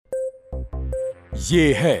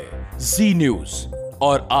ये है जी न्यूज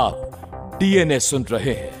और आप डीएनए सुन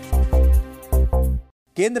रहे हैं।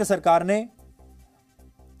 केंद्र सरकार ने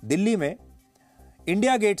दिल्ली में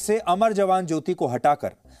इंडिया गेट से अमर जवान ज्योति को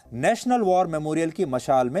हटाकर नेशनल वॉर मेमोरियल की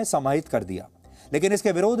मशाल में समाहित कर दिया। लेकिन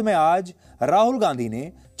इसके विरोध में आज राहुल गांधी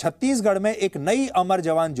ने छत्तीसगढ़ में एक नई अमर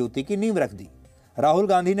जवान ज्योति की नींव रख दी। राहुल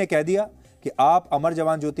गांधी ने कह दिया कि आप अमर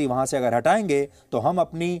जवान ज्योति वहां से अगर हटाएंगे तो हम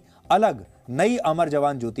अपनी अलग नई अमर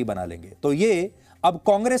जवान ज्योति बना लेंगे। तो ये अब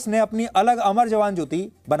कांग्रेस ने अपनी अलग अमर जवान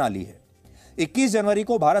ज्योति बना ली है। 21 जनवरी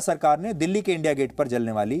को भारत सरकार ने दिल्ली के इंडिया गेट पर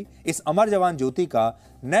जलने वाली इस अमर जवान ज्योति का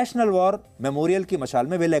नेशनल वॉर मेमोरियल की मशाल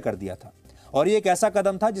में विलय कर दिया था। और यह एक ऐसा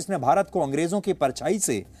कदम था जिसने भारत को अंग्रेजों की परछाई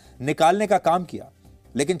से निकालने का काम किया।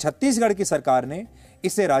 लेकिन छत्तीसगढ़ की सरकार ने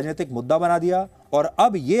इसे राजनीतिक मुद्दा बना दिया और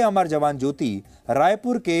अब यह अमर जवान ज्योति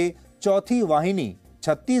रायपुर के चौथी वाहिनी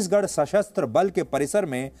छत्तीसगढ़ सशस्त्र बल के परिसर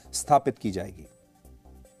में स्थापित की जाएगी।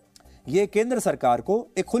 यह केंद्र सरकार को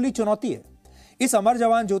एक खुली चुनौती है। इस अमर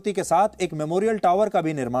जवान ज्योति के साथ एक मेमोरियल टावर का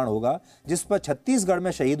भी निर्माण होगा जिस पर छत्तीसगढ़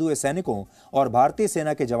में शहीद हुए सैनिकों और भारतीय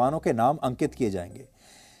सेना के जवानों के नाम अंकित किए जाएंगे।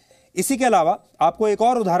 इसी के अलावा आपको एक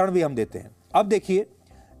और उदाहरण भी हम देते हैं। अब देखिए,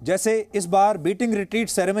 जैसे इस बार बीटिंग रिट्रीट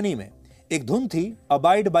सेरेमनी में एक धुन थी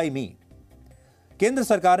अबाइड बाय मी। केंद्र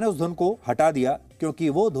सरकार ने उस धुन को हटा दिया क्योंकि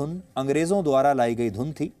वो धुन अंग्रेजों द्वारा लाई गई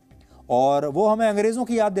धुन थी और वो हमें अंग्रेजों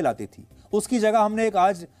की याद दिलाती थी। उसकी जगह हमने एक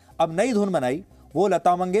आज अब नई धुन बनाई। वो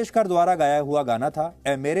लता मंगेशकर द्वारा गाया हुआ गाना था,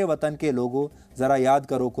 ए मेरे वतन के लोगों जरा याद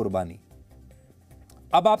करो कुर्बानी।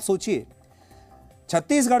 अब आप सोचिए,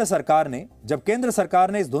 छत्तीसगढ़ सरकार ने, जब केंद्र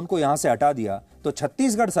सरकार ने इस धुन को यहां से हटा दिया तो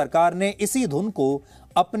छत्तीसगढ़ सरकार ने इसी धुन को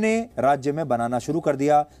अपने राज्य में बनाना शुरू कर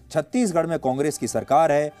दिया। छत्तीसगढ़ में कांग्रेस की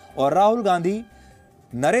सरकार है और राहुल गांधी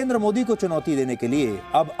नरेंद्र मोदी को चुनौती देने के लिए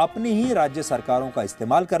अब अपनी ही राज्य सरकारों का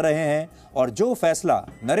इस्तेमाल कर रहे हैं और जो फैसला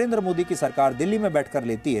नरेंद्र मोदी की सरकार दिल्ली में बैठकर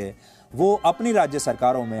लेती है वो अपनी राज्य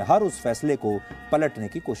सरकारों में हर उस फैसले को पलटने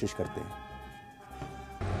की कोशिश करते हैं।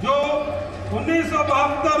 जो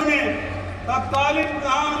 1972 में तत्कालीन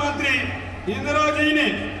प्रधानमंत्री इंदिरा जी ने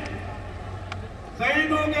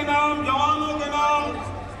शहीदों के नाम, जवानों के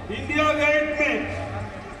नाम इंडिया गेट में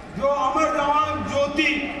जो अमर जवान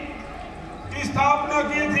ज्योति की स्थापना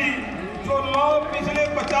की थी, जो लोग पिछले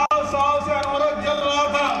 50 साल से अनवरत जल रहा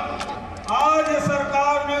था, आज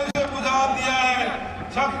सरकार ने उसे बुझा दिया है।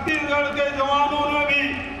 छत्तीसगढ़ के जवानों ने भी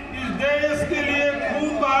इस देश के लिए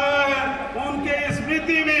खून बहाया है। उनके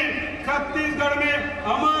स्मृति में छत्तीसगढ़ में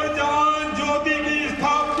अमर जवान ज्योति की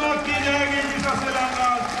स्थापना की जाएगी जिसका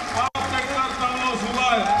शिलान्यास आपके सामने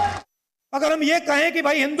हुआ है। अगर हम ये कहें कि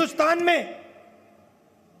भाई हिंदुस्तान में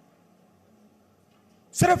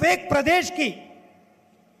सिर्फ एक प्रदेश की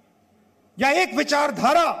या एक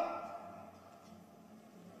विचारधारा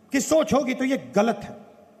की सोच होगी तो यह गलत है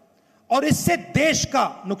और इससे देश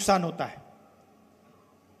का नुकसान होता है।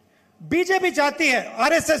 बीजेपी चाहती है,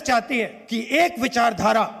 आरएसएस चाहती है कि एक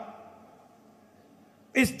विचारधारा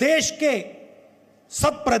इस देश के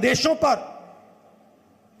सब प्रदेशों पर,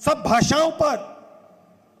 सब भाषाओं पर,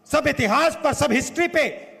 सब इतिहास पर, सब हिस्ट्री पे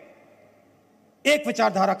एक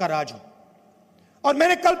विचारधारा का राज हो। और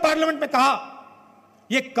मैंने कल पार्लियामेंट में कहा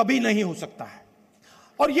यह कभी नहीं हो सकता है।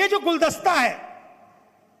 और यह जो गुलदस्ता है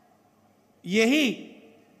यही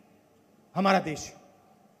हमारा देश है।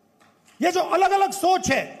 यह जो अलग अलग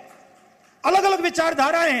सोच है, अलग अलग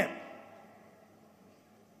विचारधाराएं हैं,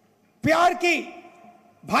 प्यार की,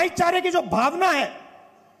 भाईचारे की जो भावना है,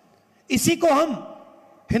 इसी को हम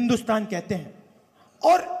हिंदुस्तान कहते हैं।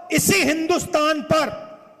 और इसी हिंदुस्तान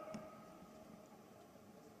पर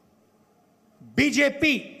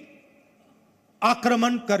बीजेपी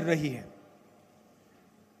आक्रमण कर रही है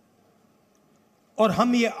और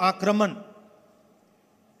हम ये आक्रमण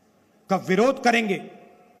का विरोध करेंगे।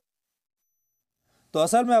 तो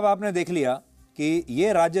असल में अब आपने देख लिया कि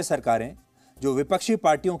ये राज्य सरकारें जो विपक्षी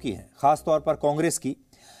पार्टियों की हैं, खासतौर पर कांग्रेस की,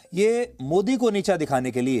 ये मोदी को नीचा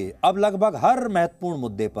दिखाने के लिए अब लगभग हर महत्वपूर्ण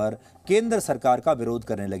मुद्दे पर केंद्र सरकार का विरोध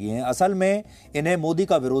करने लगी हैं। असल में इन्हें मोदी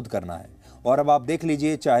का विरोध करना है। और अब आप देख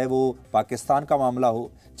लीजिए, चाहे वो पाकिस्तान का मामला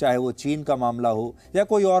हो, चाहे वो चीन का मामला हो या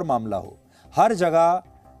कोई और मामला हो, हर जगह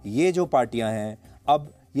ये जो पार्टियां हैं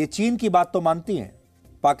अब ये चीन की बात तो मानती हैं,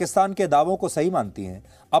 पाकिस्तान के दावों को सही मानती हैं,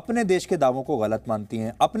 अपने देश के दावों को गलत मानती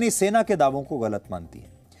हैं, अपनी सेना के दावों को गलत मानती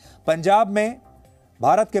हैं। पंजाब में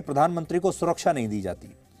भारत के प्रधानमंत्री को सुरक्षा नहीं दी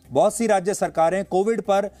जाती। बहुत सी राज्य सरकारें कोविड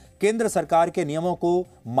पर केंद्र सरकार के नियमों को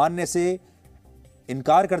मानने से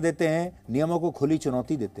इनकार कर देते हैं, नियमों को खुली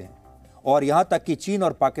चुनौती देते हैं। और यहां तक कि चीन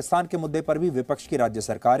और पाकिस्तान के मुद्दे पर भी विपक्ष की राज्य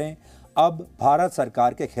सरकारें अब भारत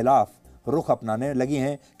सरकार के खिलाफ रुख अपनाने लगी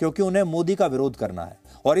हैं, क्योंकि उन्हें मोदी का विरोध करना है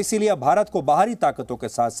और इसीलिए भारत को बाहरी ताकतों के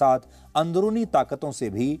साथ साथ अंदरूनी ताकतों से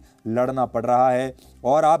भी लड़ना पड़ रहा है।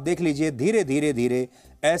 और आप देख लीजिए, धीरे धीरे धीरे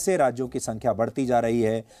ऐसे राज्यों की संख्या बढ़ती जा रही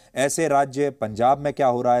है। ऐसे राज्य, पंजाब में क्या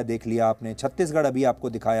हो रहा है देख लिया आपने, छत्तीसगढ़ अभी आपको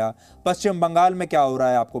दिखाया, पश्चिम बंगाल में क्या हो रहा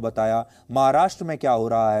है आपको बताया, महाराष्ट्र में क्या हो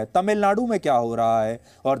रहा है, तमिलनाडु में क्या हो रहा है,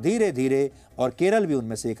 और धीरे धीरे, और केरल भी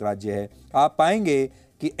उनमें से एक राज्य है। आप पाएंगे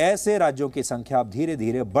कि ऐसे राज्यों की संख्या अब धीरे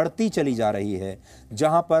धीरे बढ़ती चली जा रही है,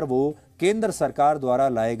 जहां पर वो केंद्र सरकार द्वारा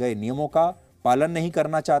लाए गए नियमों का पालन नहीं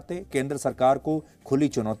करना चाहते, केंद्र सरकार को खुली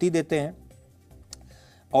चुनौती देते हैं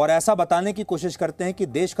और ऐसा बताने की कोशिश करते हैं कि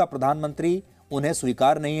देश का प्रधानमंत्री उन्हें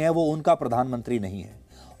स्वीकार नहीं है, वो उनका प्रधानमंत्री नहीं है।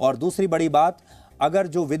 और दूसरी बड़ी बात, अगर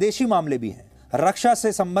जो विदेशी मामले भी हैं, रक्षा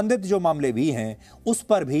से संबंधित जो मामले भी हैं, उस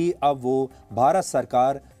पर भी अब वो भारत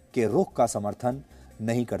सरकार के रुख का समर्थन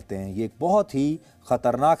नहीं करते हैं। ये एक बहुत ही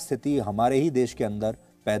खतरनाक स्थिति हमारे ही देश के अंदर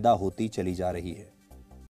पैदा होती चली जा रही है।